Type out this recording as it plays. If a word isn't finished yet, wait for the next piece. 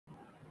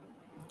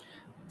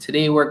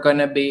Today we're going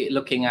to be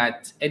looking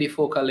at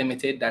EduFocal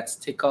Limited, that's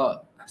ticker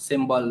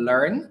symbol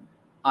LEARN,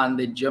 on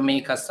the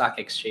Jamaica Stock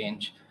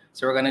Exchange.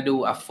 So we're going to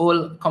do a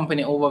full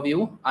company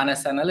overview,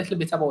 understand a little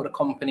bit about the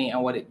company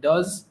and what it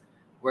does.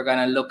 We're going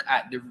to look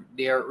at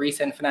their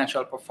recent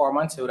financial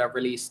performance. They would have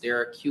released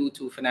their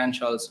Q2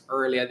 financials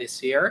earlier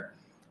this year.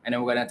 And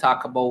then we're going to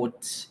talk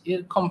about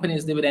the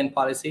company's dividend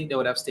policy. They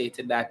would have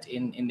stated that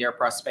in their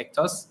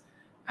prospectus.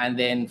 And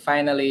then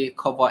finally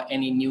cover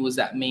any news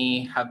that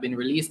may have been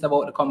released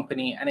about the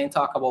company, and then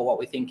talk about what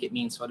we think it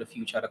means for the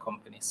future of the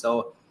company.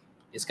 So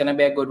it's going to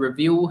be a good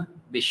review.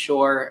 Be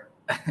sure,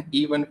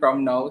 even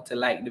from now, to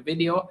like the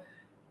video.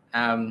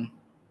 Let's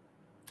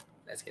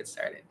get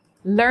started.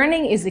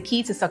 Learning is the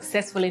key to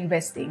successful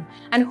investing.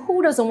 And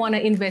who doesn't want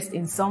to invest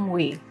in some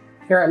way?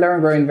 Here at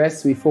Learn, Grow,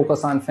 Invest, we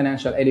focus on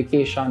financial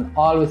education,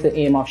 all with the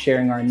aim of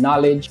sharing our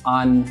knowledge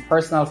on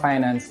personal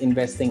finance,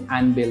 investing,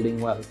 and building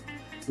wealth.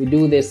 We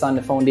do this on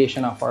the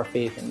foundation of our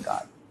faith in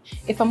God.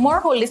 If a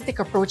more holistic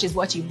approach is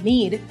what you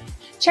need,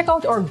 check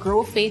out our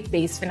Grow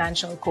Faith-based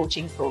financial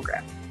coaching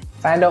program.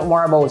 Find out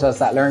more about us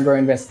at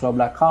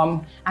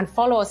learngrowinvestclub.com and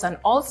follow us on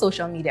all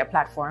social media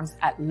platforms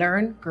at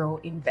Learn, Grow,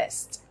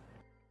 Invest.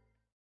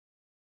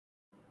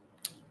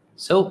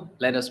 So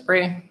let us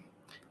pray.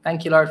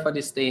 Thank you, Lord, for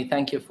this day.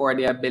 Thank you for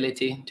the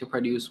ability to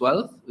produce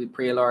wealth. We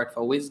pray, Lord,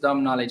 for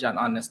wisdom, knowledge, and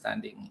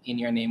understanding. In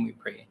your name we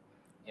pray.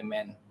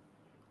 Amen.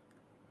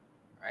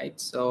 All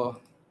right,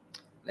 so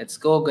let's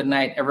go. Good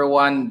night,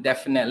 everyone.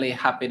 Definitely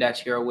happy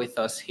that you're with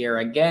us here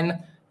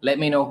again. Let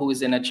me know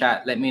who's in the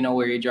chat. Let me know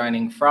where you're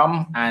joining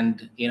from,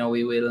 and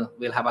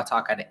we'll have a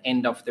talk at the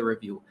end of the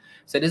review.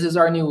 So this is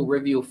our new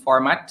review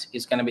format.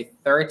 It's going to be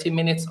 30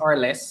 minutes or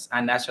less,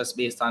 and that's just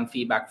based on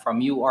feedback from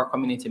you, our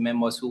community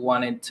members, who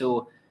wanted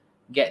to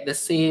get the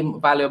same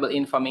valuable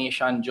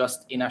information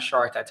just in a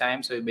shorter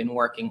time. So we've been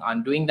working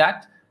on doing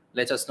that.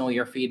 Let us know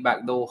your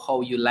feedback, though,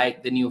 how you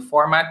like the new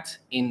format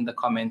in the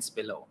comments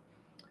below.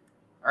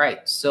 All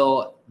right,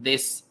 so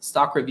this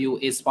stock review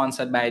is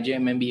sponsored by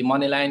JMB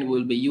Moneyline.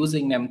 We'll be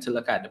using them to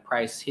look at the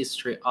price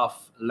history of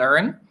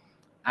Learn.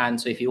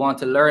 And so if you want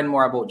to learn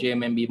more about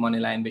JMB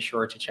Moneyline, be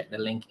sure to check the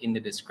link in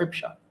the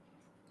description.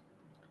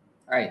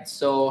 All right,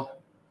 so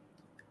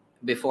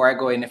before I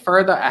go any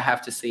further, I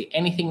have to say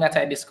anything that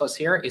I discuss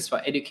here is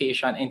for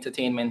education,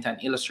 entertainment,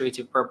 and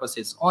illustrative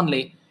purposes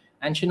only,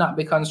 and should not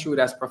be construed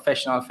as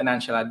professional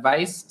financial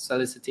advice,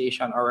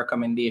 solicitation, or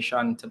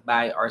recommendation to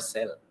buy or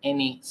sell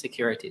any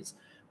securities.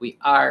 We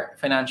are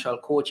financial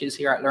coaches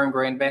here at Learn,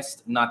 Grow,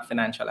 Invest, not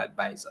financial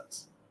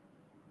advisors.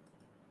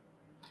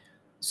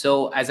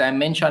 So as I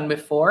mentioned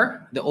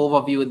before, the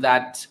overview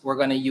that we're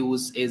going to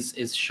use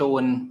is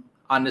shown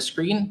on the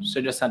screen.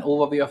 So just an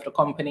overview of the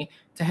company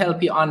to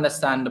help you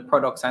understand the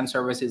products and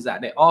services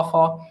that they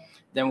offer.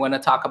 Then we're going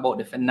to talk about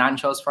the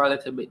financials for a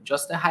little bit,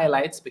 just the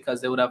highlights, because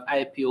they would have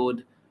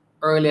IPO'd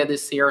earlier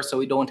this year, so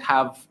we don't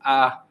have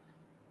a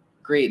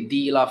great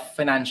deal of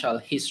financial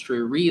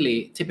history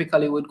really.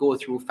 Typically would go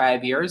through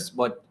 5 years,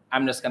 but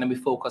I'm just going to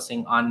be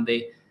focusing on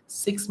the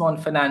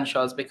 6-month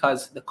financials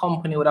because the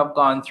company would have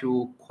gone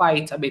through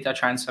quite a bit of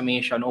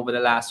transformation over the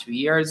last few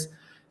years.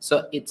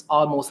 So it's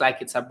almost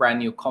like it's a brand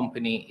new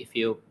company if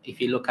you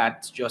look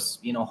at just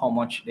how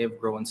much they've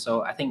grown.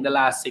 So I think the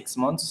last 6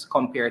 months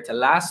compared to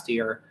last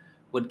year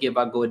would give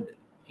a good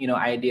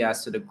idea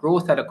as to the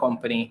growth of the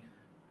company.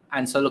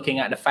 And so looking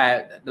at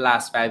the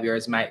last 5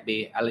 years might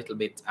be a little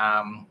bit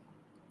and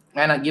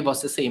give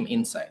us the same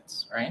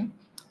insights, right?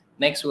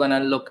 Next, we're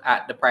going to look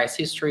at the price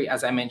history,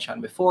 as I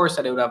mentioned before.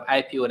 So they would have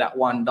IPO'd at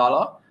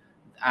 $1,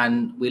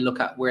 and we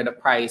look at where the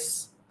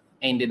price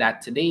ended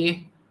at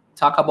today.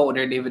 Talk about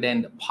their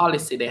dividend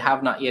policy. They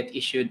have not yet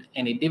issued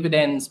any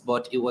dividends,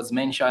 but it was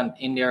mentioned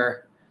in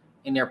their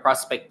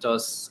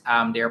prospectus,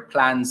 their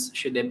plans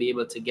should they be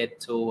able to get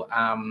to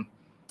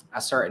a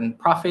certain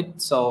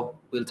profit. So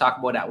we'll talk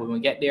about that when we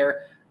get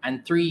there.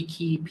 And 3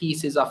 key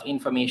pieces of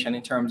information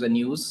in terms of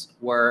news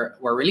were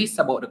released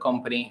about the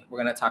company. We're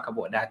going to talk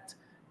about that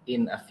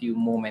in a few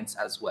moments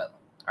as well.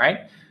 All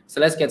right, so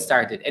let's get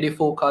started.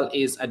 EduFocal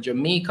is a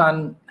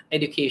Jamaican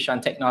education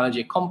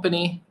technology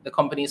company. The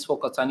company is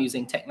focused on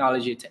using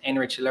technology to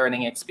enrich the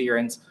learning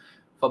experience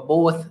for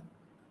both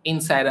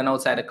inside and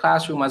outside the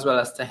classroom, as well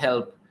as to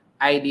help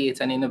ideate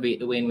and innovate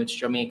the way in which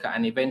Jamaica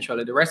and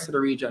eventually the rest of the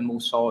region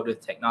moves forward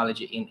with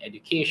technology in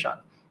education.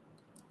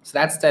 So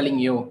that's telling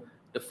you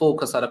the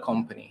focus of the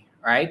company,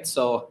 right?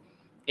 So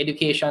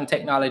education,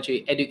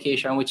 technology,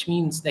 education, which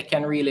means they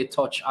can really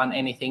touch on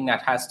anything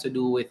that has to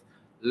do with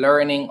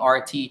learning or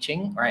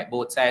teaching, right?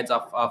 Both sides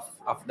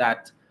of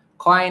that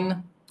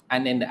coin.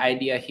 And then the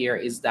idea here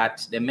is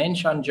that they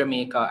mention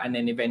Jamaica and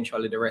then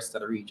eventually the rest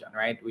of the region,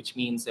 right? Which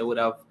means they would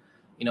have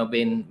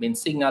been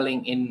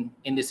signaling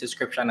in this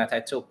description that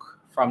I took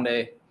from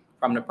the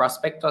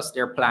prospectus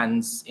their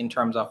plans in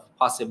terms of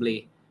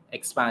possibly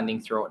expanding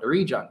throughout the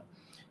region.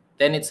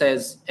 Then it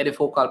says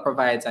EduFocal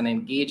provides an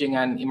engaging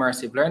and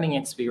immersive learning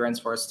experience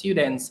for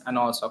students and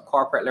also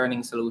corporate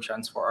learning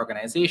solutions for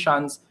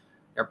organizations.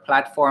 Their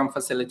platform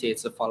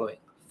facilitates the following: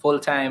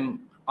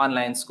 full-time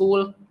online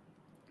school,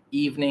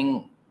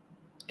 evening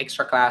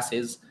extra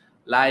classes,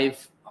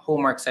 live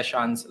homework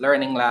sessions,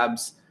 learning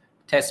labs,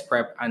 test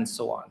prep, and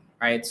so on,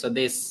 right? So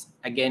this,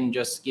 again,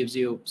 just gives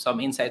you some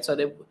insight. So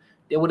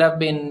they would have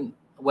been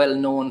well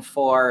known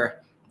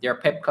for their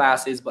PEP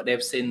classes, but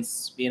they've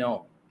since, you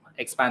know,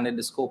 expanded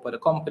the scope of the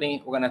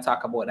company. We're going to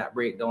talk about that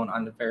breakdown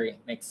on the very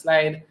next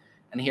slide.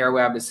 And here we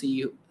have the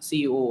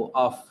CEO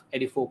of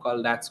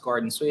EduFocal, that's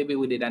Gordon Swaby.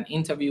 We did an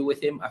interview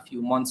with him a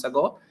few months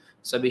ago,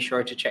 so be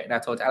sure to check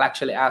that out. I'll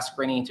actually ask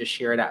Renee to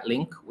share that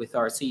link with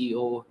our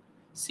CEO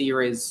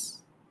series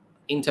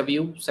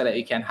interview so that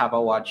you can have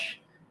a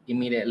watch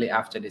immediately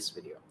after this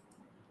video.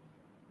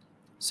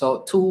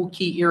 So 2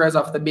 key areas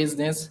of the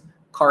business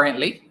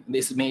currently.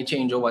 This may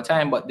change over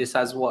time, but this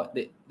was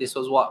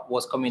what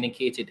was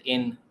communicated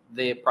in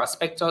the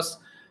prospectus.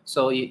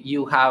 So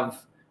you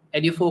have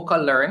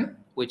EduFocal Learn,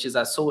 which is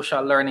a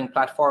social learning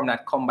platform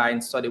that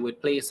combines study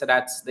with play. So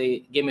that's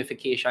the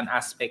gamification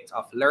aspect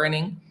of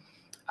learning.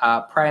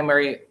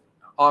 Primary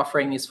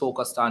offering is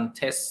focused on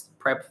test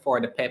prep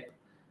for the PEP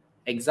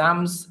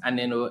exams, and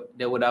then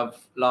they would have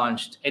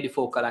launched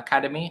EduFocal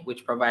Academy,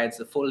 which provides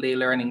a full-day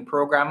learning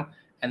program,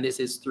 and this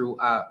is through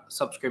a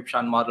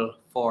subscription model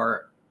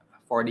for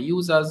the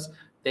users.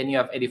 Then you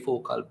have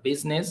EduFocal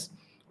Business,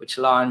 which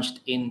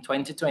launched in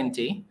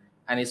 2020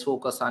 and is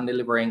focused on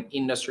delivering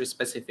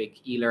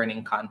industry-specific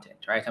e-learning content,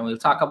 right? And we'll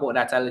talk about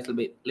that a little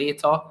bit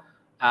later.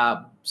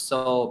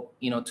 So,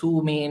 you know,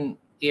 2 main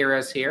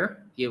areas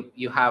here.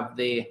 You have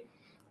the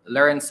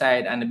learn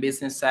side and the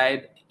business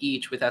side,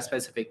 each with a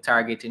specific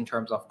target in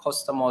terms of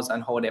customers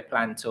and how they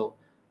plan to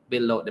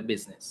build out the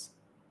business.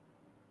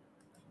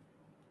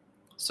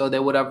 So they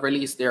would have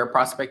released their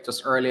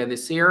prospectus earlier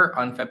this year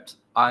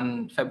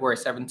on February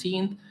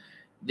 17th.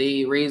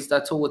 They raised a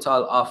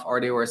total of, or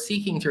they were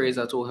seeking to raise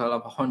a total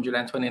of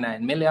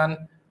 129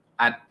 million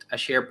at a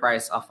share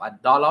price of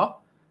 $1.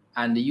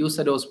 And the use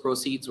of those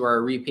proceeds were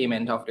a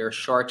repayment of their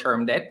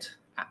short-term debt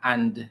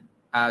and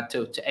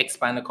to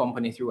expand the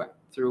company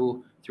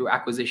through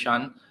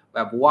acquisition. We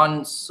have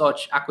 1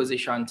 such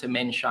acquisition to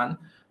mention.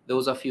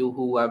 Those of you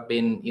who have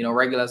been, you know,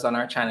 regulars on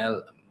our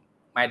channel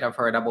might have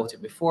heard about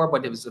it before,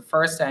 but if it's the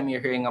first time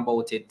you're hearing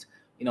about it,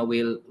 you know,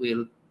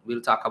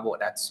 we'll talk about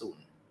that soon.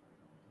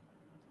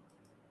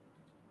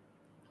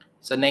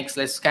 So next,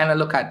 let's kind of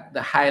look at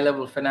the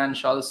high-level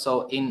financials.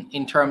 So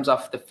in terms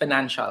of the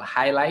financial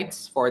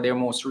highlights for their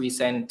most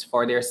recent,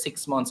 for their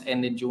 6 months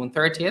ended June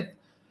 30th,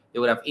 they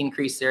would have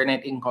increased their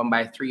net income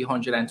by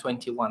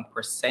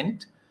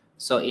 321%.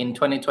 So in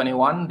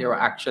 2021, they were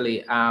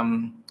actually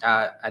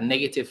a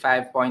negative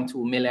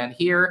 5.2 million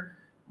here,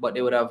 but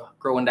they would have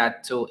grown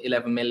that to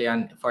 11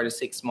 million for the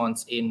 6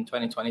 months in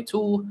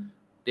 2022.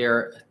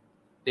 Their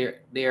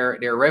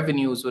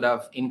revenues would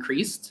have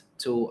increased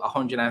to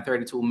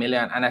 132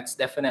 million, and that's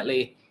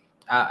definitely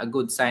a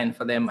good sign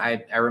for them.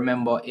 I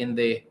remember in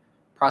the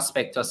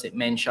prospectus it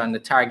mentioned the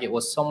target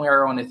was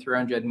somewhere around the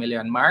 300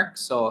 million mark.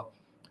 So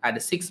at the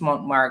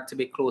 6-month mark, to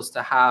be close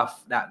to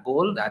half that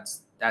goal,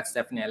 that's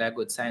definitely a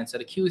good sign. So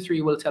the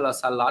Q3 will tell us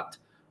a lot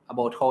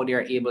about how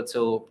they're able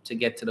to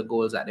get to the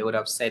goals that they would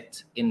have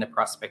set in the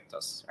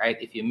prospectus, right?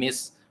 If you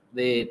miss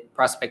the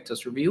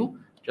prospectus review,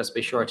 just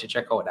be sure to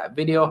check out that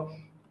video.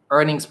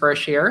 Earnings per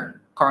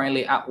share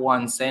currently at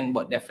 1 cent,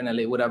 but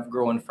definitely would have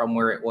grown from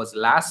where it was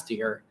last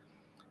year.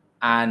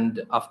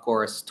 And of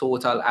course,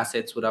 total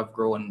assets would have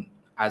grown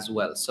as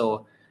well.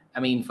 So, I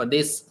mean, for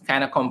this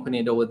kind of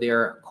company, though,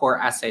 their core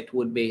asset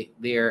would be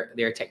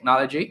their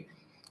technology.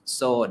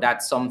 So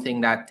that's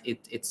something that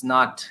it's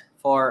not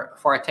for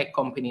a tech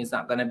company. It's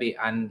not going to be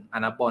an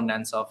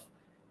abundance of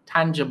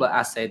tangible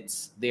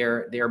assets.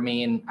 Their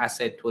main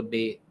asset would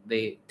be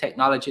the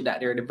technology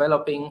that they're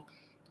developing.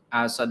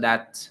 So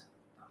that,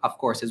 of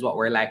course, is what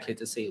we're likely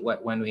to see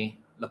when we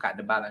look at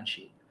the balance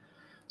sheet.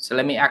 So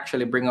let me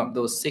actually bring up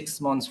those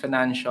 6 months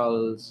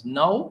financials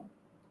now.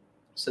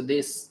 So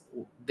this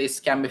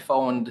can be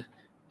found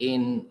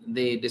in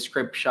the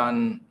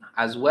description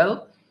as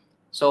well.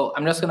 So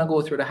I'm just going to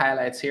go through the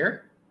highlights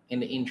here in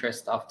the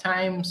interest of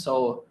time.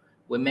 So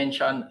we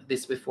mentioned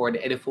this before, the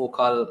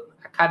EduFocal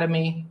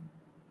Academy,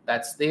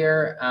 that's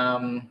there.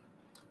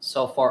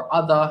 So for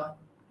other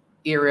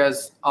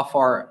areas of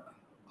our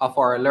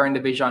Learn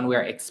division, we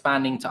are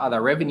expanding to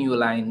other revenue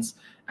lines,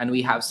 and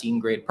we have seen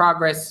great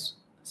progress,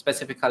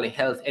 specifically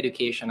health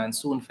education and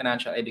soon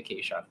financial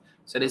education.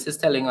 So this is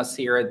telling us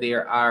here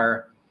there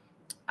are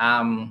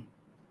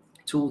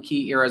 2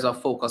 key areas of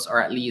focus,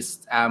 or at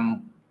least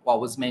what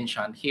was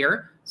mentioned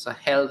here. So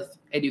health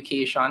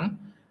education,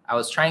 I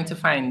was trying to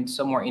find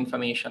some more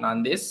information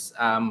on this.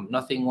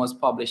 Nothing was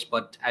published,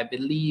 but I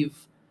believe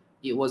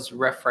it was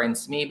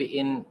referenced maybe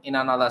in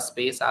another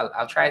space.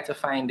 I'll try to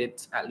find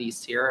it at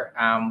least here.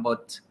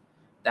 But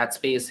that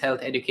space,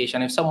 health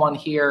education, if someone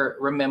here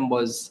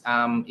remembers,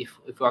 if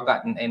we've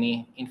gotten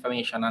any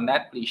information on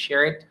that, please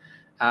share it.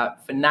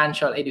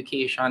 Financial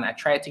education, I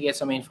tried to get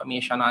some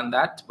information on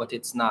that, but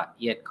it's not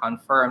yet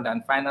confirmed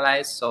and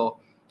finalized. So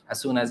as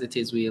soon as it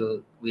is,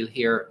 we'll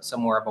hear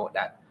some more about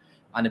that.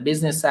 On the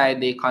business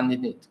side, they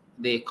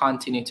they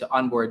continue to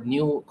onboard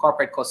new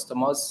corporate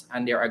customers,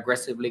 and they're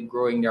aggressively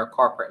growing their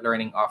corporate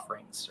learning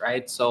offerings,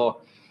 right?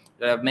 So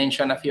I've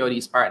mentioned a few of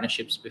these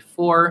partnerships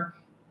before.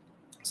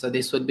 So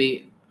this would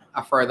be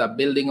a further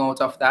building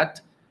out of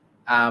that.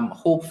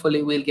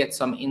 Hopefully we'll get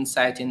some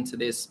insight into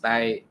this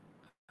by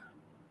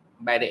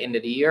the end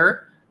of the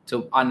year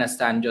to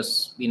understand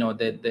just, you know,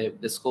 the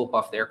scope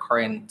of their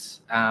current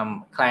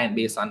client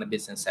base on the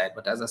business side.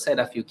 But as I said,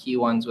 a few key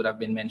ones would have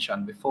been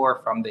mentioned before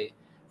from the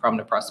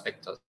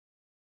prospectus.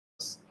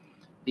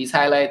 These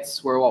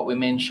highlights were what we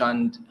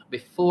mentioned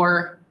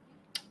before.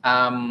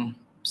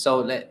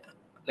 So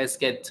let's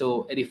get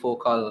to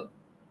EduFocal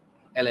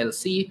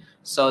LLC.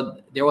 So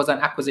there was an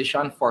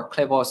acquisition for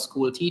Clever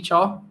School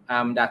Teacher.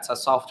 That's a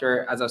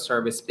software as a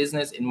service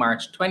business in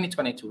March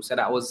 2022. So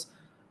that was,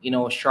 you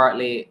know,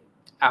 shortly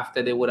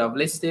after they would have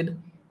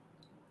listed.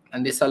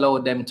 And this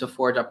allowed them to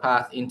forge a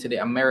path into the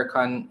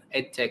American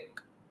EdTech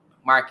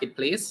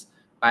marketplace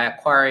by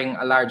acquiring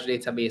a large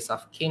database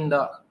of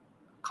Kinder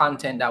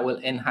content that will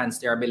enhance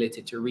their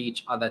ability to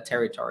reach other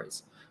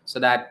territories. So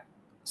that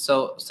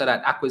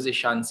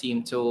acquisition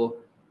seemed to,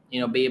 you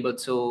know, be able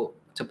to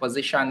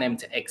position them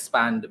to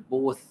expand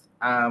both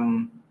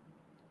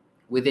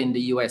within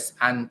the US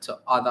and to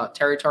other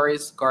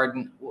territories.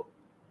 Gordon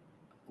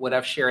would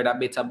have shared a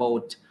bit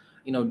about,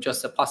 you know,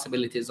 just the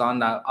possibilities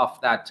of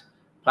that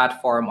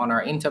platform on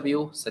our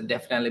interview. So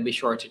definitely be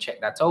sure to check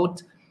that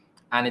out.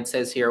 And it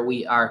says here,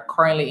 we are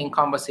currently in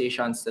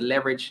conversations to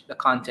leverage the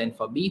content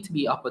for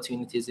B2B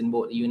opportunities in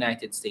both the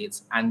United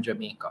States and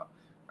Jamaica,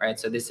 right?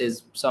 So this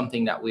is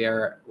something that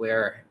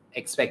we're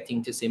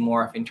expecting to see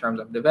more of in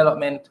terms of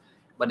development,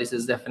 but this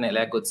is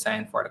definitely a good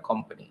sign for the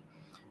company.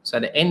 So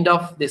at the end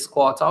of this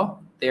quarter,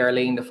 they are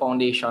laying the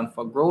foundation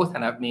for growth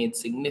and have made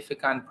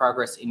significant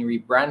progress in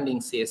rebranding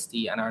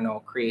CST and are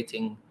now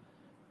creating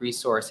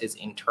resources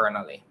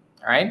internally,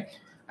 all right?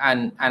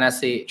 And I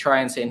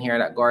try and say in here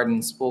that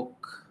Gordon spoke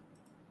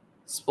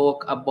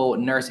about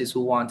nurses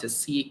who want to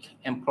seek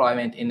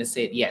employment in the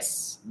state.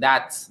 Yes,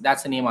 that's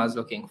the name I was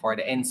looking for,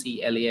 the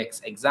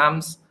NCLEX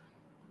exams.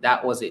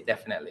 That was it,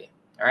 definitely.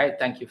 All right,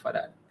 thank you for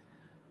that.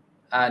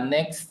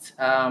 Next,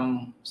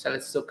 so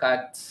let's look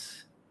at,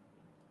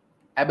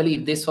 I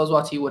believe this was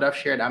what he would have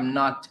shared. I'm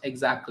not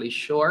exactly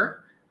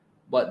sure,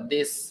 but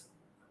this,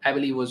 I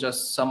believe, was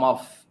just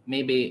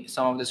maybe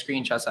some of the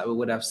screenshots that we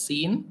would have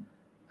seen.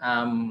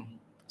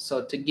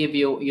 So to give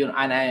you,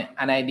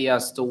 an idea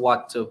as to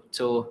what to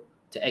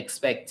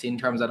expect in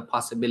terms of the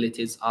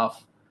possibilities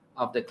of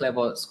the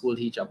Clever School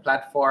Teacher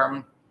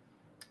platform.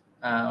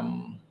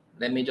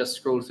 Let me just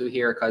scroll through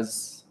here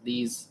because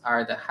these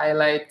are the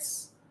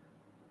highlights.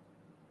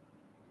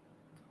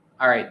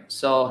 All right,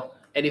 so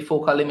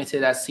EduFocal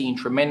Limited has seen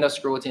tremendous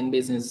growth in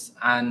business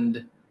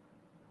and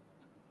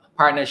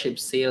partnership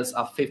sales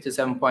of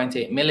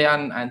 57.8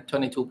 million and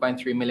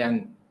 22.3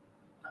 million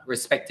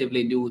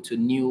respectively due to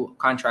new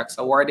contracts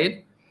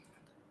awarded.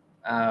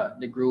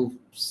 The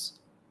group's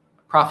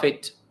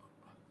profit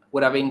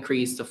would have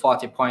increased to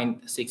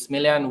 40.6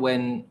 million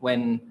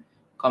when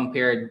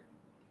compared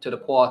to the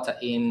quarter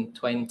in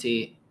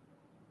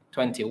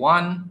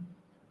 2021.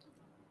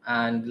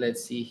 And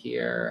let's see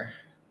here.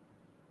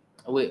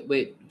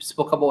 We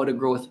spoke about the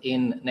growth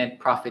in net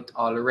profit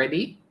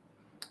already.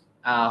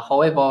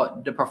 However,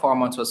 the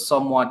performance was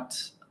somewhat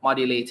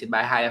modulated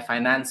by higher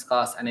finance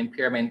costs and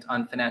impairment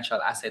on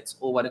financial assets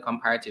over the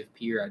comparative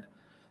period.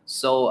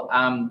 So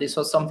this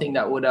was something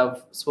that would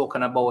have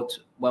spoken about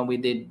when we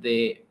did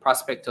the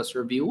prospectus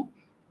review.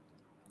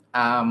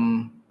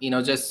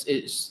 Just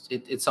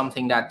it's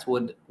something that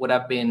would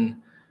have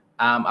been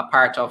a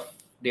part of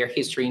their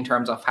history in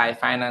terms of high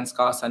finance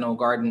costs. I know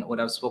Gordon would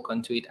have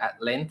spoken to it at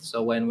length.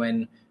 So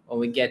when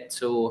we get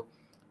to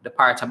the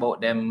part about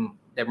them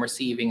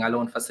receiving a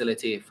loan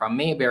facility from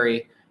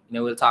Mayberry,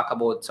 we'll talk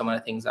about some of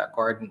the things that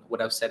Gordon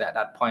would have said at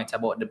that point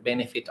about the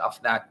benefit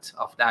of that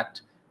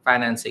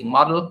financing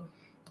model.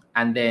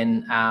 And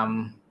then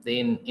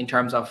in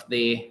terms of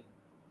the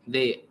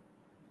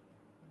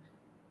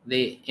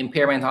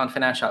impairment on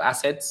financial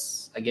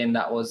assets, again,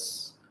 that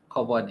was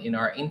covered in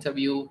our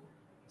interview.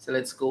 So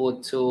let's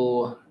go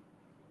to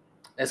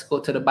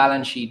the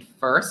balance sheet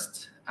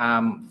first.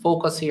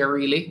 Focus here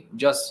really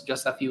just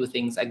a few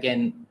things.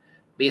 Again,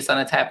 based on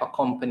the type of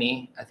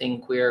company, I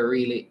think we're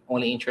really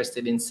only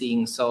interested in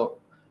seeing. So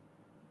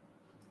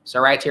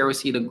right here we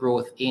see the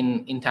growth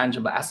in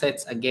intangible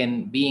assets.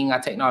 Again, being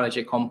a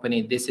technology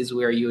company, this is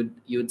where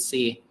you'd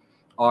see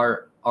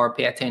or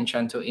pay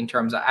attention to in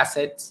terms of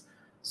assets.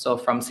 So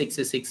from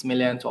 66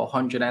 million to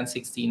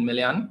 116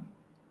 million.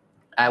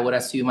 I would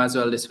assume as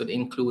well this would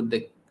include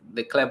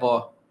the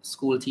Clever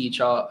School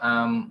Teacher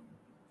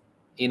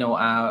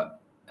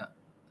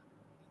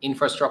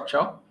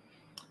infrastructure.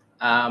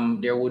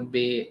 There would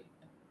be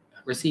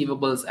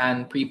receivables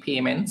and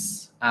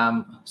prepayments.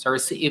 So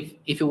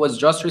if it was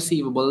just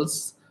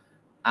receivables,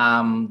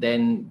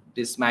 then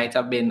this might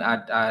have been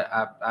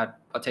a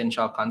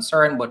potential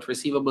concern. But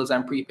receivables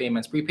and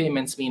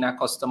prepayments mean that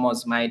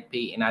customers might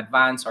pay in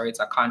advance, or it's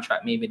a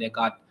contract maybe they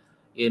got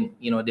in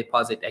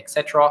deposit,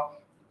 etc.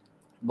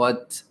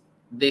 But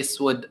this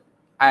would,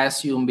 I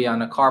assume, be on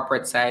the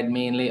corporate side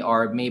mainly,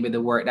 or maybe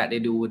the work that they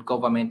do with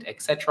government,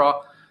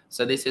 etc.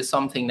 So this is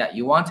something that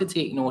you want to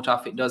take note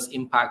of. It does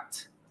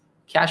impact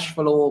cash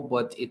flow,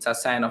 but it's a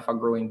sign of a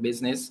growing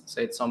business.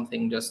 So it's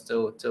something just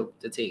to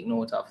take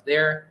note of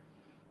there.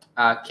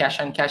 Cash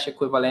and cash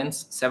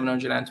equivalents,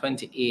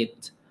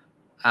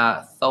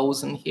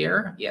 728,000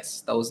 here.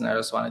 Yes, 1,000. I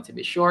just wanted to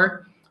be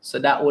sure. So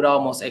that would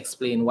almost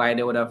explain why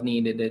they would have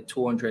needed the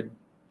 $200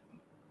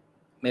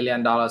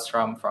 million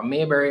from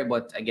Mayberry.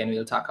 But again,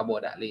 we'll talk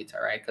about that later,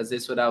 right? Because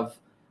this would have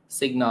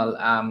signaled,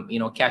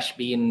 cash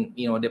being,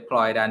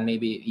 deployed and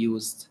maybe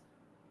used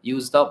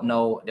up.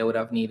 Now they would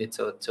have needed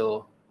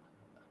to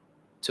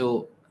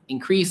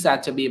increase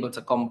that to be able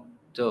to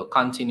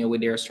continue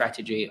with their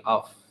strategy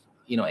of,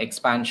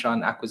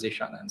 expansion,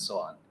 acquisition, and so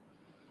on.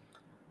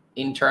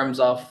 In terms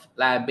of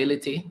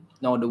liability,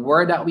 now the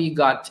word that we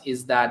got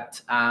is that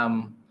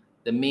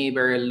the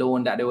Mayberry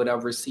loan that they would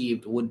have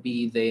received would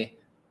be the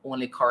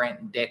only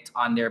current debt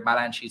on their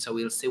balance sheet. So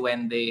we'll see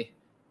when the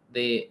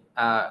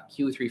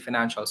Q3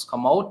 financials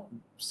come out.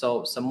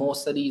 So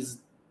most of these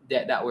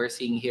debt that we're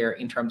seeing here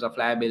in terms of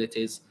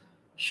liabilities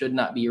should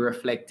not be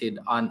reflected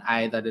on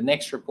either the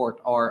next report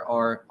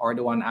or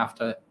the one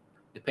after,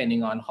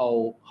 depending on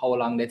how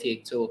long they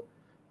take to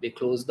be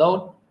closed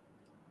out.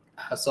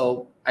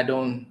 So I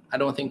don't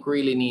think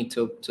we really need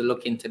to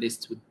look into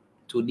this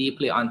too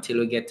deeply until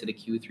we get to the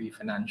Q3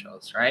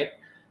 financials, right?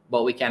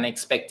 But we can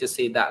expect to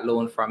see that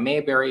loan from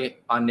Mayberry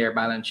on their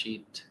balance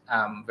sheet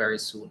very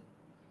soon.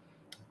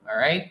 All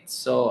right.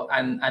 So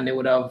and they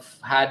would have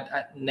had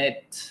a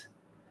net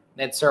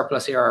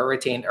surplus here, or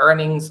retained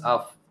earnings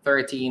of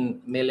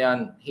 13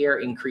 million here,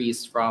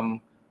 increased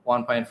from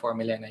 1.4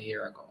 million a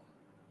year ago,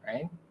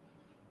 right?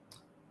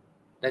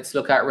 Let's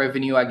look at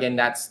revenue again.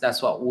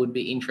 That's what we'd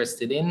be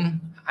interested in.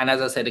 And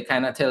as I said, it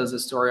kind of tells the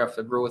story of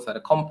the growth of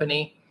the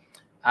company.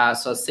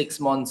 So 6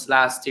 months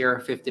last year,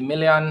 50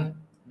 million.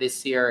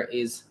 This year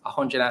is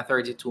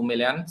 132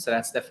 million. So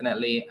that's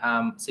definitely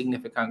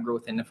significant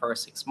growth in the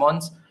first 6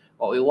 months.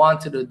 What we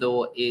want to do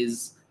though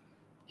is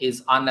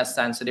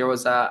understand. So there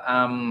was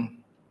a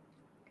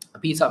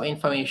piece of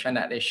information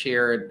that they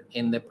shared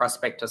in the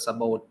prospectus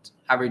about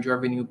average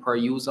revenue per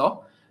user.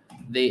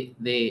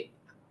 The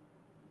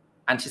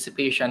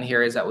anticipation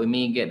here is that we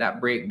may get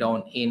that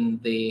breakdown in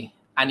the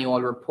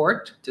annual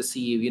report to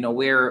see,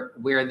 where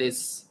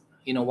this,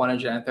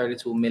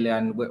 132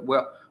 million,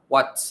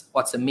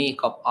 what's the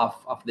makeup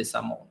of this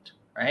amount,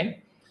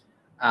 right?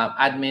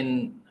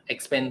 Admin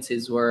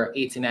expenses were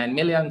 89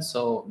 million,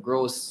 so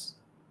gross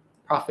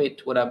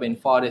profit would have been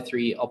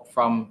 43, up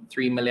from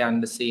 3 million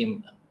the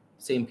same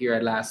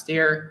period last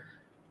year.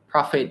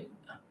 Profit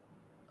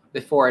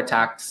before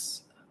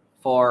tax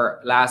for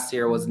last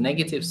year was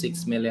negative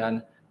 6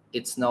 million.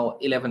 It's now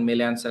 11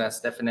 million, so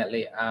that's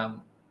definitely a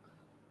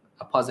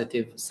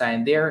positive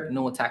sign there.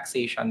 No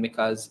taxation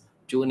because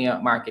junior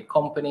market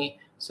company,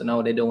 so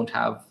now they don't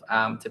have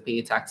to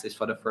pay taxes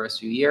for the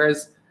first few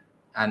years,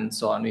 and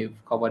so on. We've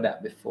covered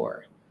that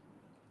before.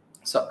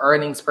 So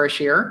earnings per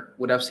share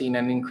would have seen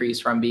an increase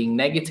from being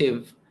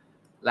negative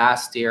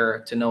last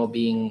year to now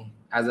being,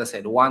 as I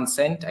said, 1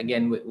 cent.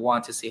 Again, we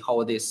want to see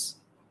how this,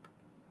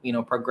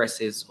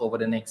 progresses over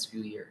the next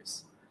few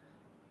years.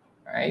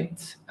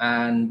 Right.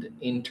 And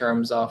in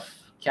terms of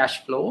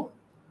cash flow,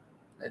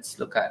 let's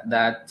look at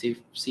that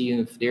see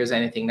if there's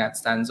anything that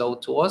stands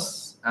out to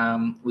us.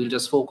 We'll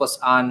just focus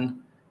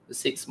on the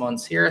 6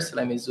 months here. So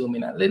let me zoom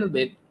in a little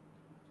bit.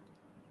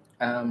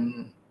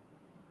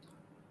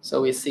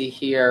 So we see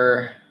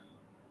here,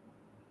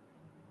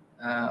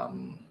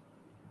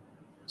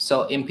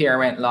 so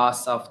impairment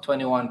loss of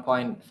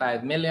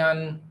 21.5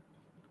 million.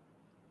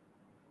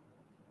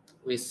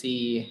 We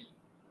see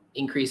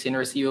increase in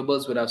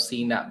receivables, would have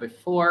seen that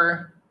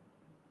before.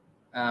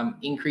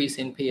 Increase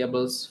in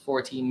payables,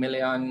 14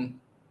 million.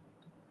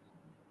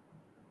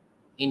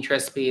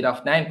 Interest paid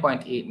of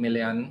 9.8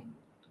 million.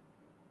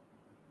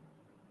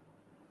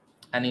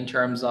 And in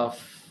terms of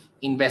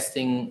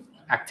investing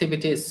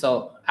activities,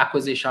 so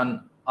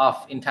acquisition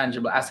of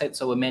intangible assets,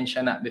 so we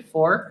mentioned that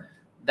before,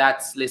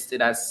 that's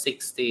listed as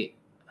 60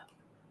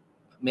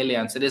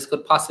 million. So this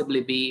could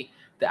possibly be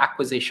the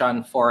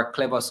acquisition for a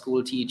Clever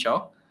School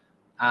Teacher.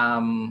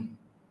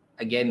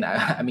 Again,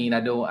 I mean,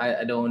 I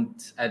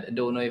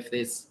don't know if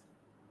this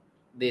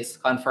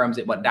confirms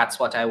it, but that's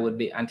what I would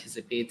be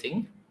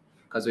anticipating,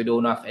 because we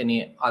don't have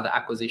any other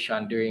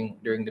acquisition during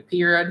the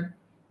period.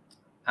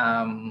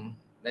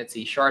 Let's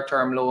see,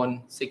 short-term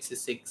loan,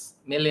 66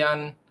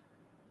 million.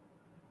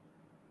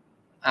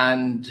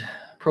 And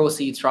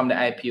proceeds from the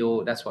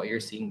IPO, that's what you're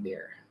seeing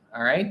there.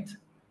 All right.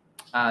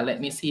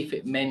 Let me see if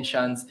it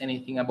mentions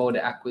anything about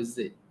the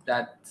acquisition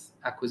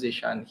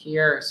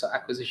here. So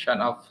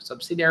acquisition of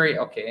subsidiary.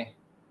 Okay.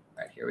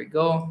 Right, here we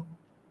go.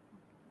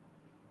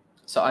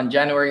 So on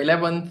January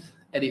 11th,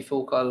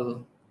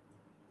 EduFocal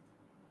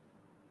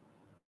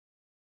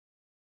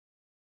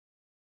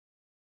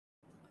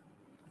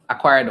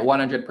acquired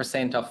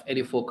 100% of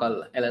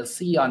EduFocal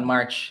LLC. On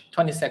March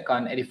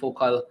 22nd,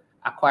 EduFocal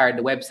acquired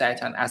the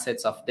website and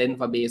assets of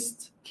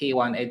Denver-based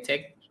K1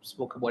 EdTech.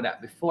 Spoke about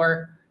that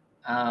before.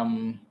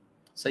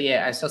 So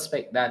yeah, I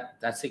suspect that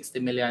that 60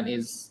 million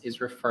is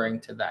referring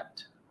to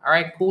that. All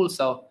right, cool.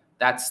 So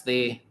that's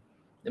the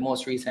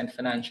most recent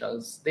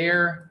financials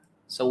there.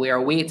 So we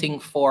are waiting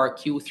for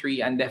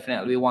Q3, and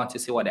definitely we want to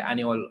see what the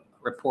annual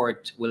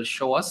report will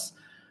show us.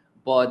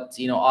 But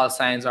you know, all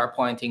signs are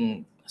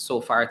pointing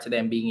so far to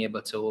them being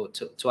able to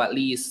at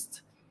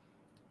least.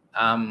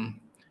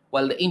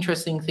 Well, the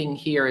interesting thing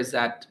here is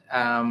that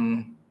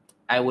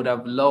I would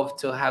have loved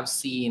to have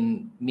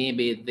seen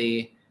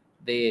maybe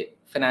the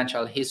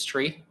financial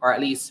history, or at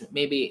least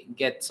maybe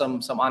get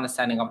some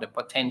understanding of the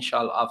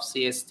potential of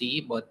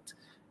CST. But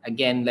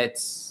again,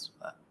 let's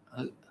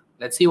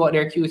see what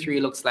their Q3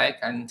 looks like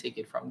and take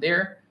it from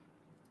there.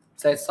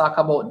 So let's talk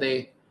about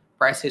the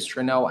price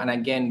history now. And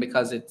again,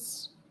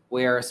 because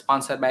we're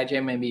sponsored by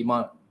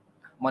Jermaine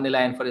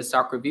Moneyline for the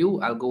stock review,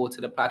 I'll go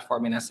to the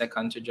platform in a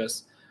second to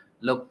just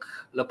look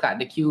at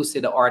the queue, see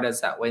the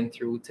orders that went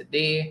through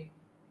today,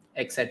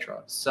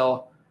 etc.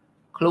 So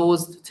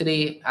closed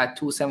today at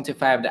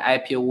 $2.75. The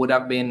IPO would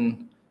have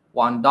been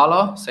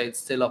 $1, so it's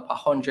still up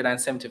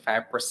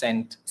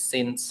 175%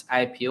 since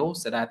IPO.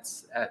 So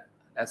that's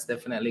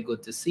definitely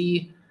good to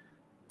see.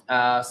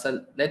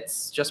 So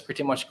let's just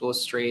pretty much go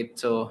straight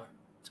to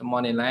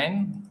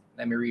Moneyline.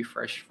 Let me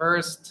refresh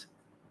first.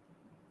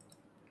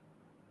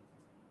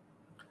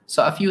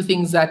 So a few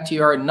things that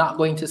you're not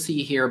going to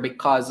see here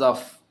because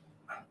of,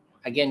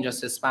 again,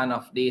 just the span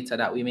of data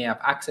that we may have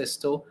access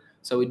to.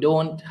 So we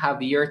don't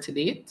have year to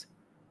date.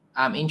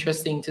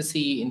 Interesting to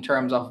see in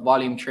terms of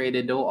volume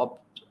traded, though,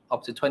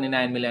 up to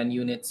 29 million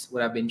units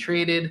would have been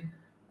traded.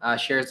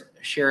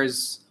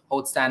 Shares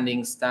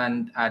outstanding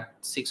stand at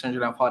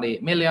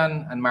 648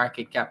 million, and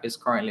market cap is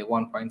currently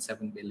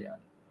 1.7 billion.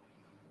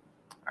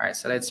 All right,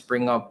 so let's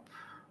bring up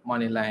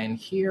Moneyline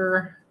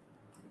here.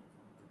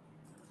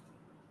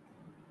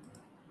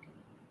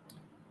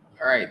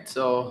 All right,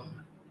 so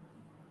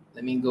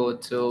let me go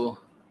to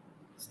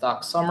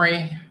stock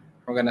summary.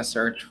 We're gonna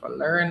search for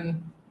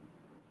learn.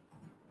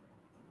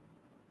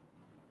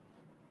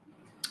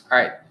 All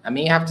right, I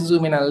may have to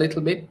zoom in a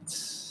little bit.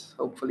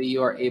 Hopefully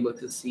you are able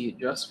to see it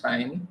just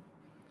fine.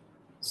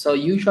 So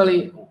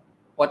usually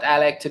what I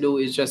like to do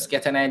is just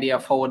get an idea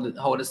of how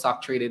the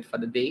stock traded for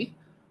the day.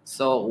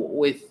 So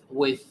with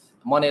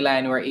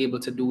Moneyline, we're able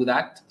to do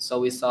that.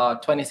 So we saw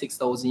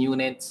 26,000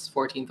 units,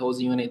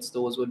 14,000 units.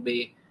 Those would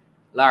be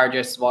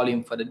largest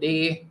volume for the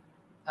day.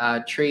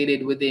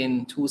 Traded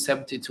within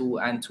 272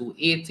 and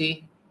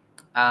 280.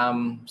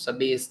 So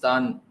based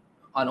on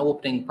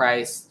opening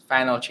price,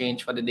 final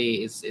change for the day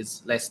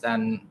is less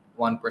than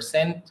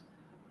 1%.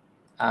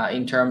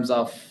 In terms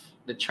of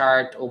the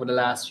chart over the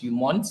last few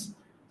months.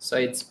 So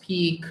its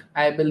peak,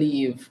 I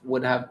believe,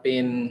 would have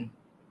been,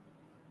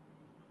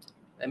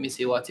 let me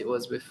see what it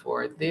was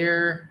before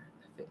there.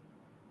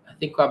 I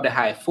think we have the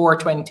high,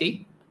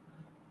 420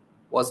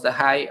 was the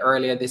high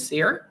earlier this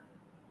year.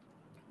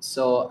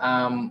 So,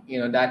 you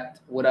know,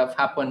 that would have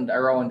happened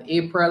around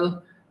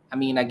April. I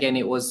mean, again,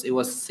 it was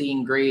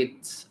seeing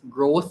great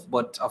growth,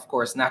 but of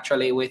course,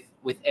 naturally with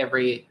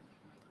every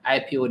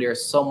IPO,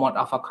 there's somewhat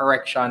of a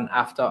correction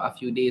after a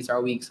few days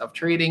or weeks of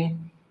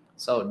trading.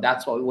 So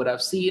that's what we would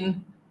have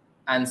seen.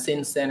 And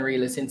since then,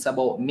 really, since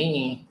about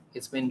May,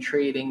 it's been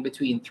trading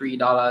between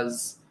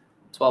 $3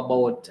 to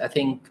about, I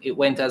think it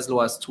went as low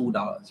as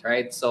 $2,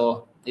 right?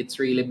 So it's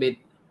really bit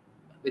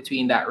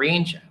between that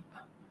range,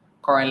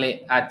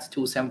 currently at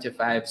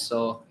 275.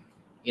 So,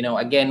 you know,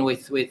 again,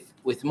 with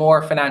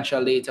more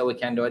financial data, we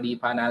can do a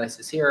deeper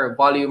analysis here.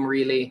 Volume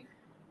really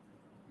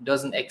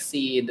doesn't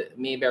exceed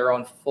maybe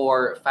around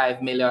 4 or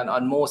 5 million.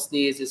 On most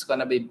days, it's going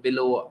to be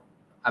below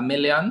 1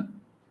 million.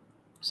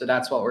 So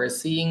that's what we're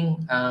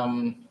seeing.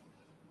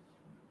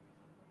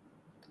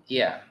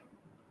 Yeah.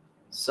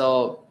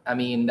 So, I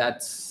mean,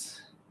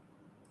 that's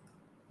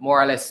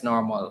more or less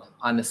normal.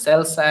 On the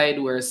sell side,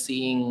 we're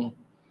seeing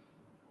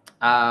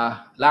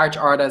large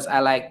orders I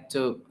like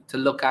to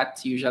look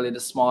at, usually the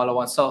smaller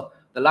ones. So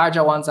the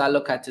larger ones I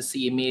look at to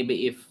see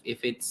maybe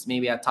if it's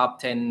maybe a top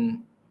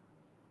 10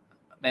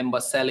 member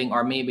selling,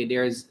 or maybe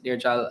there's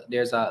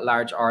a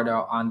large order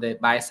on the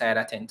buy side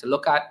I tend to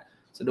look at.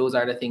 So those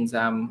are the things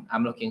I'm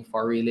looking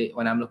for really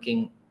when I'm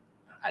looking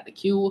at the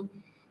queue.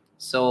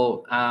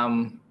 So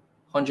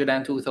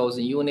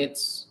 102,000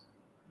 units,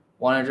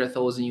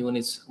 100,000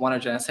 units,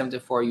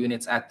 174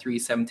 units at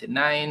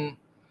 379.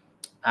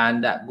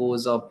 And that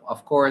goes up.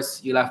 Of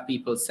course, you'll have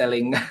people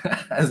selling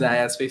as high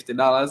as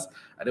 $50.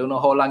 I don't know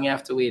how long you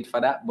have to wait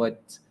for that,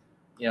 but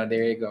you know,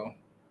 there you go.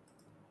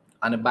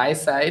 On the buy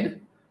side,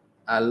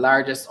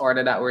 largest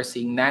order that we're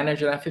seeing,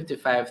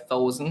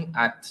 955,000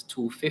 at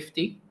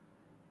 250.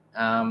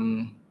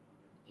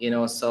 You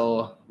know,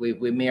 so we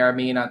may or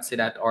may not see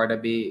that order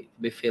be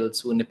filled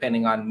soon,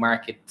 depending on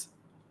market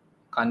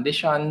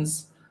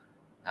conditions.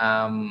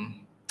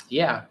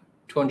 Yeah,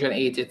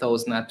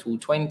 280,000 at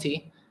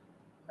 220.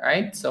 All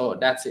right, so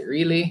that's it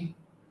really.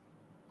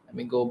 Let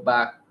me go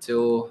back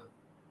to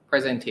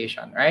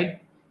presentation, right?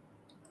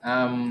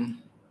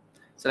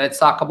 So let's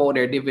talk about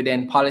their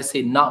dividend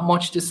policy. Not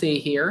much to say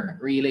here,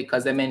 really,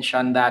 because they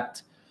mentioned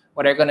that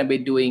what they're going to be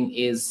doing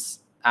is,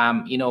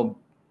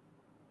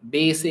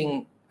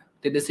 basing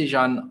the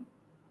decision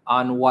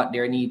on what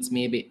their needs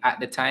may be at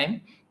the time.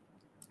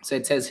 So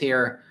it says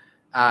here,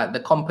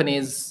 the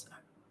company's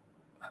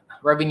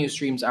revenue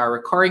streams are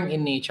recurring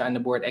in nature, and the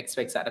board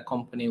expects that the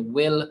company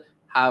will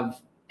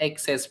have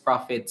excess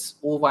profits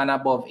over and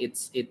above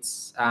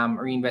its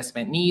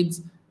reinvestment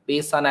needs.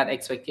 Based on that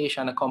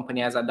expectation, the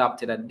company has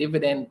adopted a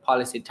dividend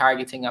policy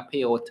targeting a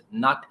payout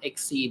not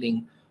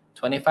exceeding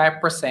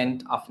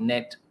 25% of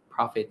net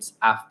profits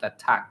after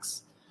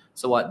tax.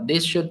 So what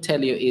this should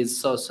tell you is,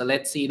 so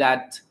let's see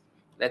that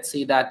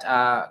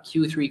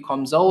Q3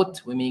 comes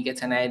out. We may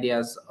get an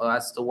idea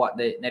as to what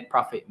the net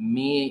profit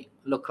may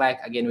look like.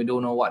 Again, we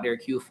don't know what their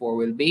Q4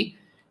 will be,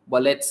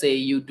 but let's say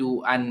you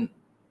do an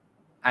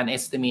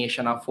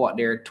estimation of what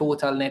their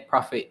total net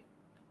profit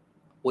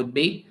would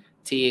be.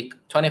 Take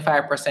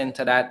 25%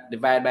 of that,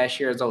 divide by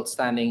shares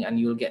outstanding, and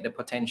you'll get the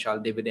potential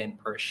dividend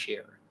per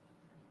share.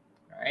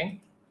 All right.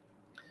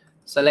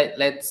 So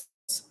let's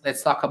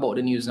talk about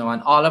the news now.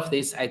 And all of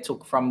this I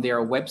took from their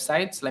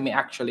website. So let me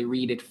actually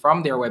read it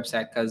from their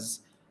website,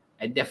 because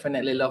I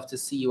definitely love to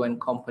see when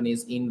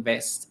companies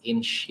invest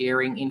in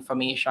sharing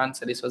information.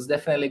 So this was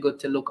definitely good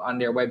to look on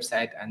their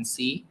website and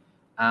see.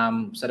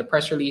 So the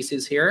press release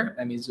is here.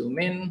 Let me zoom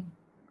in.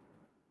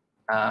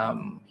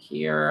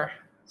 Here.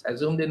 So I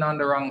zoomed in on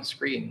the wrong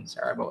screen.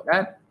 Sorry about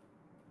that.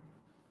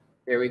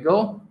 There we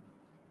go.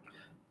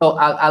 So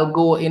I'll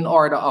go in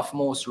order of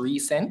most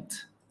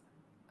recent.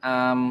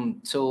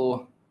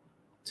 To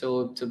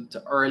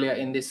earlier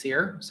in this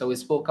year. So we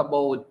spoke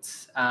about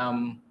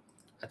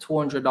a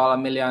 $200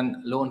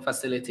 million loan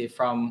facility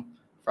from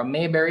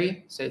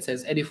Mayberry. So it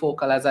says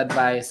EduFocal has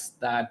advised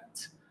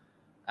that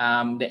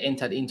they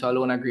entered into a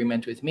loan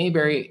agreement with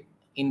Mayberry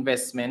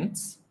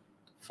Investments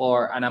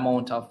for an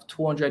amount of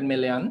 $200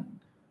 million.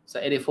 So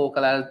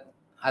EduFocal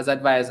has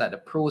advised that the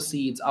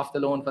proceeds of the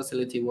loan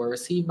facility were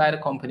received by the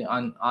company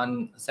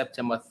on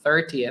September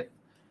 30th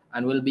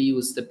and will be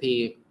used to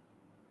pay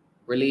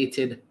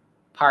related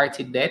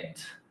party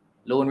debt,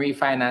 loan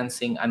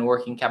refinancing, and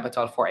working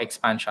capital for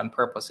expansion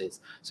purposes.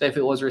 So if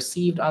it was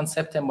received on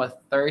September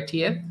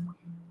 30th,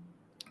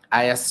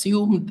 I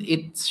assumed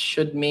it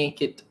should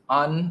make it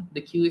on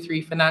the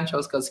Q3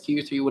 financials, because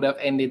Q3 would have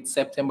ended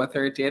September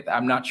 30th.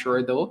 I'm not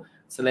sure though.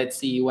 So let's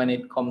see when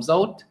it comes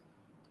out.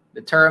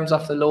 The terms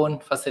of the loan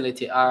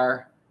facility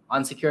are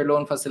unsecured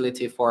loan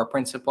facility for a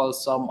principal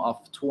sum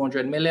of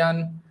 $200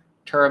 million.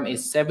 Term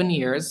is 7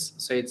 years,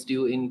 so it's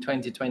due in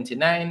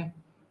 2029.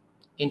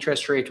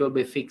 Interest rate will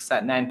be fixed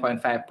at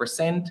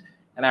 9.5%.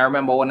 And I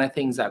remember one of the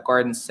things that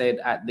Gordon said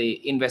at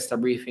the investor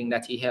briefing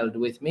that he held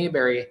with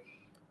Mayberry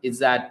is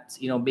that,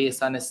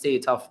 based on the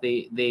state of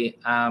the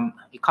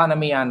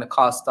economy and the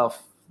cost of,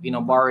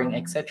 borrowing,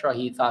 etc.,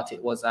 he thought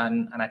it was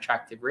an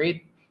attractive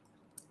rate.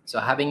 So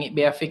having it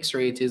be a fixed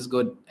rate is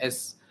good,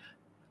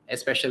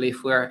 especially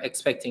if we're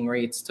expecting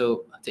rates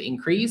to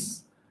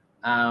increase.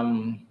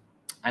 And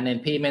then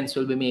payments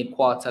will be made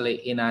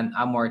quarterly in an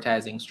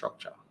amortizing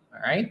structure.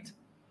 All right.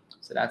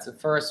 So that's the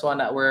first one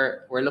that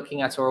we're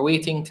looking at. So we're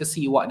waiting to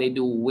see what they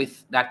do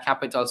with that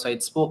capital. So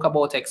it spoke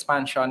about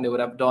expansion. They would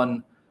have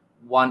done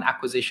one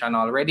acquisition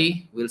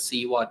already. We'll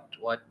see what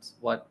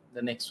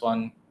the next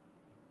one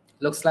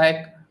looks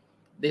like.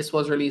 This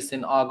was released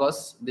in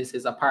August. This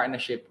is a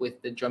partnership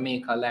with the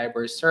Jamaica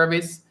Library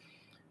Service.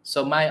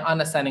 So my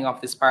understanding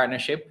of this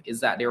partnership is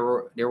that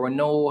there were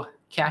no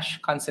cash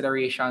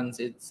considerations.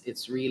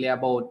 It's really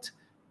about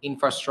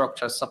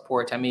infrastructure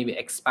support and maybe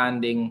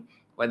expanding,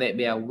 whether it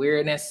be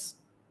awareness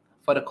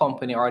for the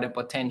company or the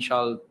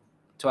potential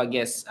to, I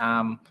guess,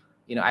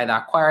 either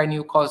acquire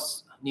new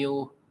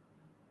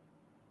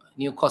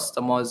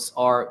customers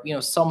or,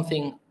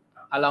 something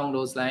along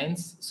those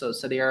lines. So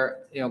they're,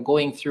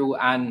 going through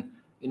and,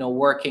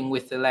 working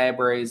with the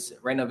libraries,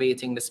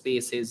 renovating the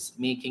spaces,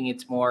 making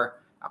it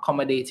more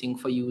accommodating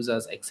for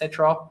users,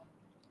 etc.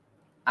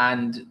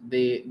 And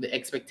the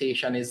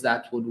expectation is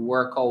that would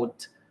work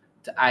out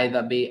to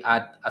either be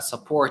at a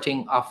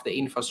supporting of the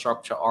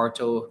infrastructure or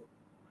to,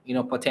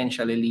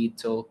 potentially lead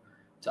to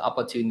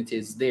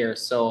opportunities there.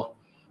 So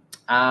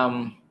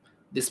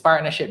this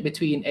partnership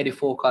between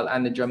EduFocal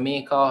and the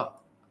Jamaica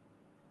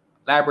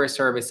Library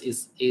Service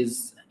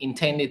is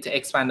intended to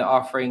expand the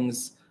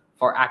offerings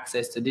for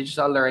access to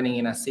digital learning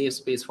in a safe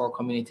space for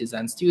communities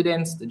and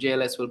students. The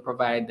JLS will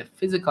provide the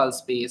physical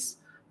space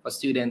for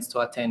students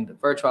to attend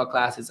virtual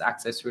classes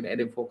accessed through the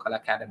EduFocal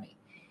Academy.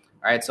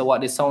 All right, so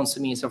what this sounds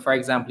to me, so for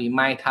example, you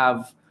might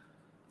have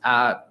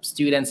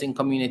students in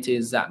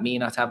communities that may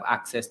not have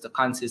access to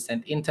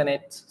consistent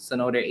internet. So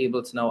now they're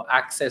able to now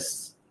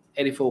access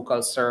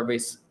EduFocal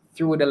service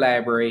through the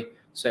library.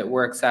 So it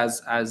works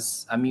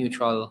as a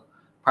mutual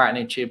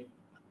partnership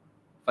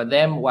for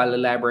them, while the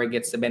library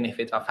gets the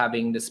benefit of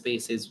having the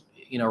spaces,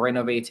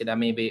 renovated and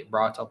maybe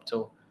brought up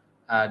to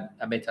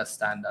a better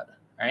standard,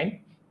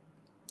 right?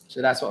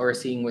 So that's what we're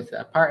seeing with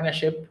a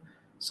partnership.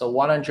 So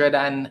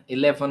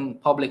 111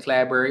 public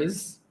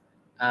libraries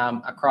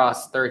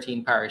across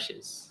 13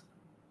 parishes,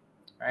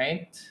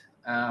 right?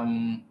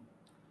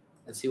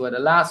 Let's see what the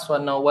last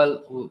one now.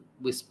 Well,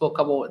 we spoke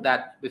about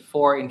that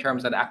before in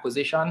terms of the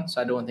acquisition, so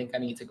I don't think I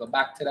need to go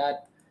back to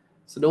that.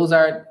 So those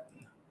are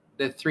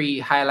the 3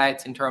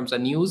 highlights in terms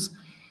of news.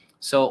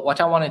 So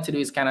what I wanted to do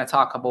is kind of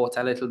talk about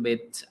a little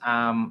bit,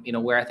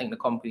 where I think the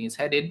company is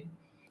headed.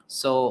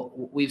 So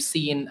we've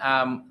seen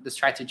the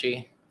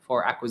strategy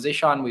for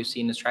acquisition. We've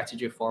seen the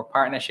strategy for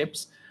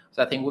partnerships.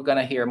 So I think we're going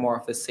to hear more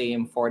of the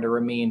same for the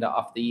remainder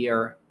of the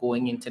year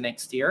going into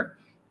next year.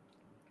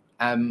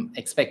 I'm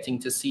expecting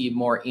to see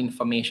more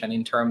information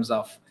in terms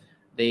of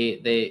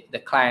the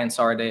clients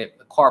or the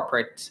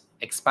corporate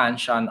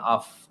expansion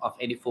of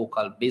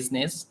EduFocal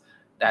business.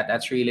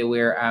 That's really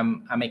where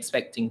I'm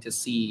expecting to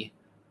see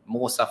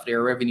most of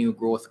their revenue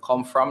growth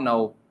come from.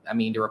 Now, I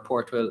mean, the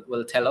report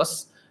will tell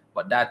us,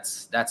 but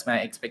that's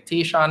my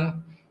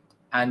expectation.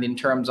 And in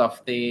terms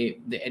of the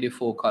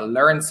EduFocal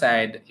Learn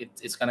side,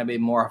 it's going to be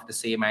more of the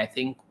same, I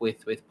think,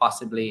 with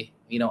possibly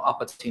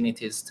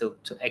opportunities to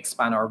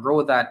expand or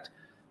grow that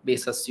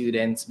base of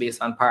students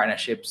based on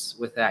partnerships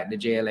with the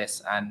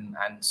JLS and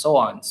so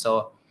on.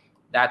 So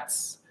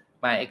that's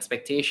my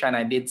expectation.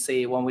 I did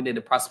say when we did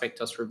the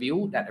prospectus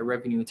review that the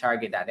revenue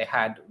target that they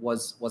had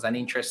was an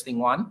interesting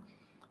one.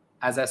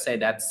 As I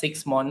said, at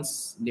 6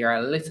 months, they're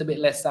a little bit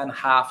less than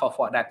half of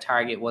what that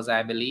target was,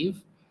 I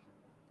believe.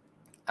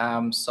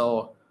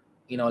 So,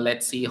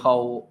 let's see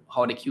how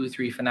the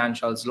Q3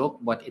 financials look,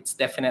 but it's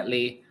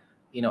definitely,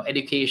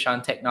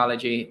 education,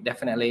 technology,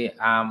 definitely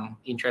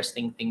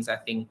interesting things, I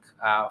think,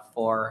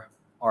 for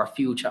our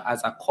future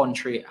as a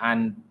country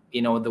and,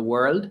 the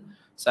world.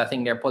 So I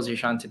think they're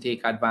positioned to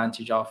take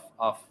advantage of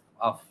a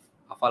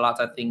lot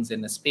of things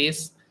in the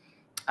space.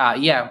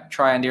 Yeah,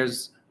 Troy, and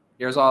there's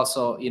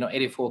also,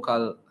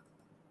 EduFocal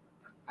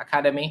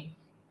Academy.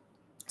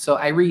 So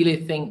I really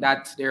think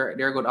that there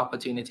are good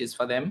opportunities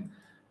for them.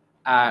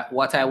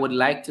 What I would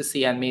like to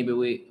see, and maybe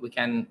we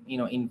can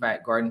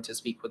invite Gordon to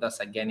speak with us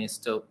again, is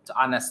to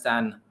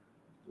understand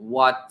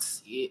what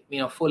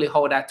fully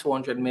how that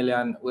 200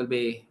 million will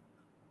be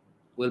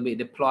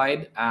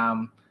deployed.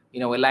 We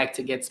like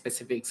to get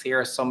specifics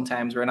here.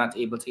 Sometimes we're not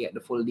able to get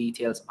the full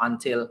details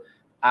until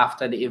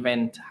after the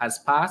event has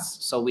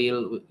passed. So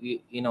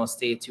we'll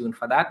stay tuned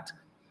for that.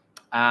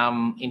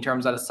 In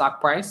terms of the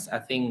stock price, I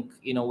think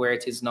where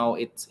it is now,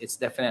 it's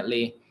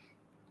definitely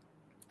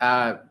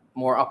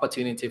more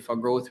opportunity for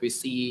growth. We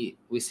see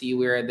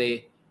where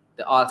the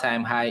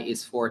all-time high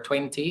is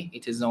 420.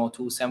 It is now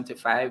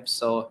 275.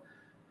 So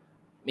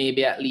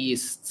maybe at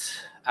least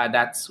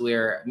that's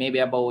where maybe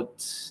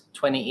about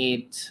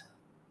 28,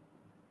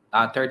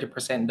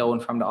 30%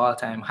 down from the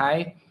all-time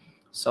high.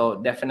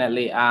 So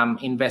definitely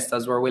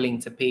investors were willing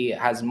to pay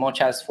as much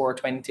as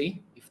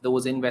 420. If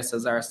those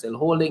investors are still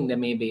holding, they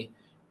may be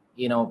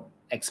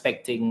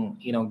expecting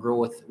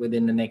growth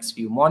within the next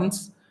few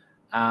months.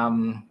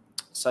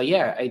 So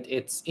yeah,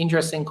 it's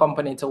interesting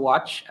company to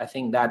watch. I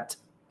think that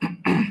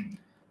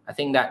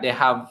they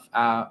have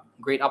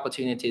great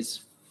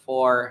opportunities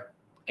for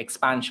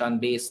expansion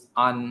based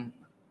on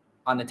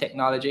the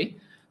technology.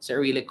 So it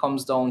really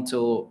comes down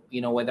to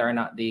whether or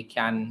not they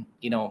can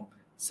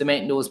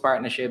cement those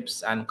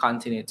partnerships and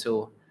continue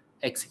to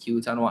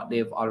execute on what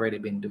they've already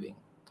been doing.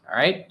 All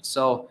right.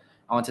 So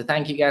I want to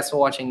thank you guys for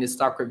watching this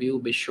stock review.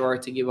 Be sure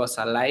to give us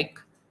a like,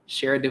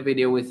 share the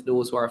video with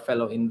those who are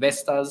fellow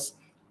investors.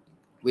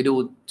 We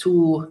do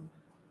 2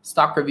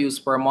 stock reviews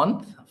per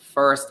month.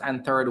 First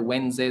and third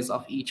Wednesdays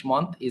of each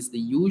month is the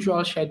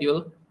usual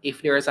schedule.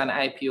 If there is an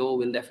IPO,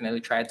 we'll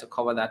definitely try to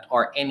cover that,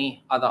 or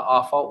any other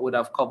offer. Would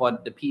have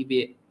covered the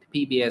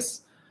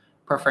PBS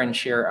preference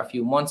share a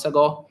few months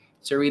ago.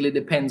 So it really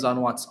depends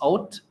on what's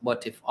out.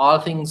 But if all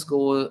things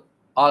go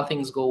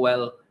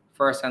well,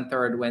 first and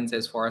third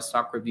Wednesdays for our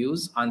stock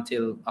reviews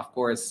until, of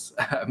course,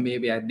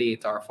 maybe a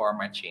date or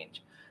format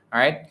change. All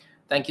right.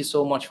 Thank you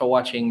so much for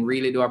watching.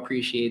 Really do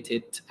appreciate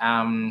it.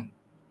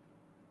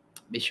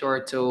 Be sure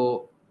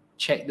to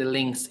check the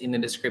links in the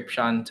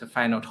description to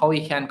find out how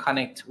you can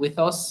connect with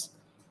us.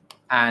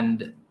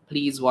 And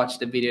please watch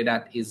the video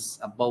that is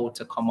about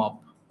to come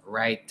up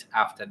right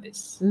after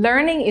this.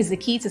 Learning is the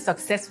key to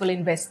successful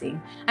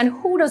investing. And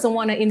who doesn't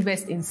want to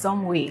invest in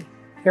some way?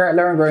 Here at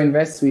Learn, Grow,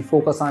 Invest, we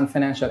focus on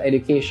financial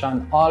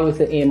education, all with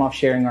the aim of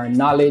sharing our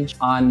knowledge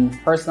on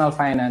personal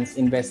finance,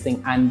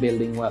 investing, and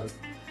building wealth.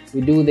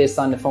 We do this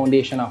on the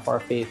foundation of our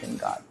faith in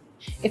God.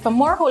 If a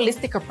more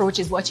holistic approach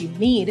is what you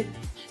need,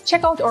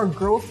 check out our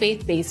Grow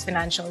Faith-based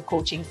financial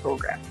coaching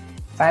program.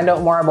 Find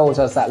out more about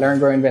us at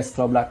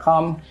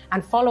learngrowinvestclub.com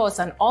and follow us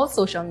on all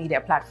social media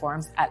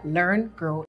platforms at Learn, Grow,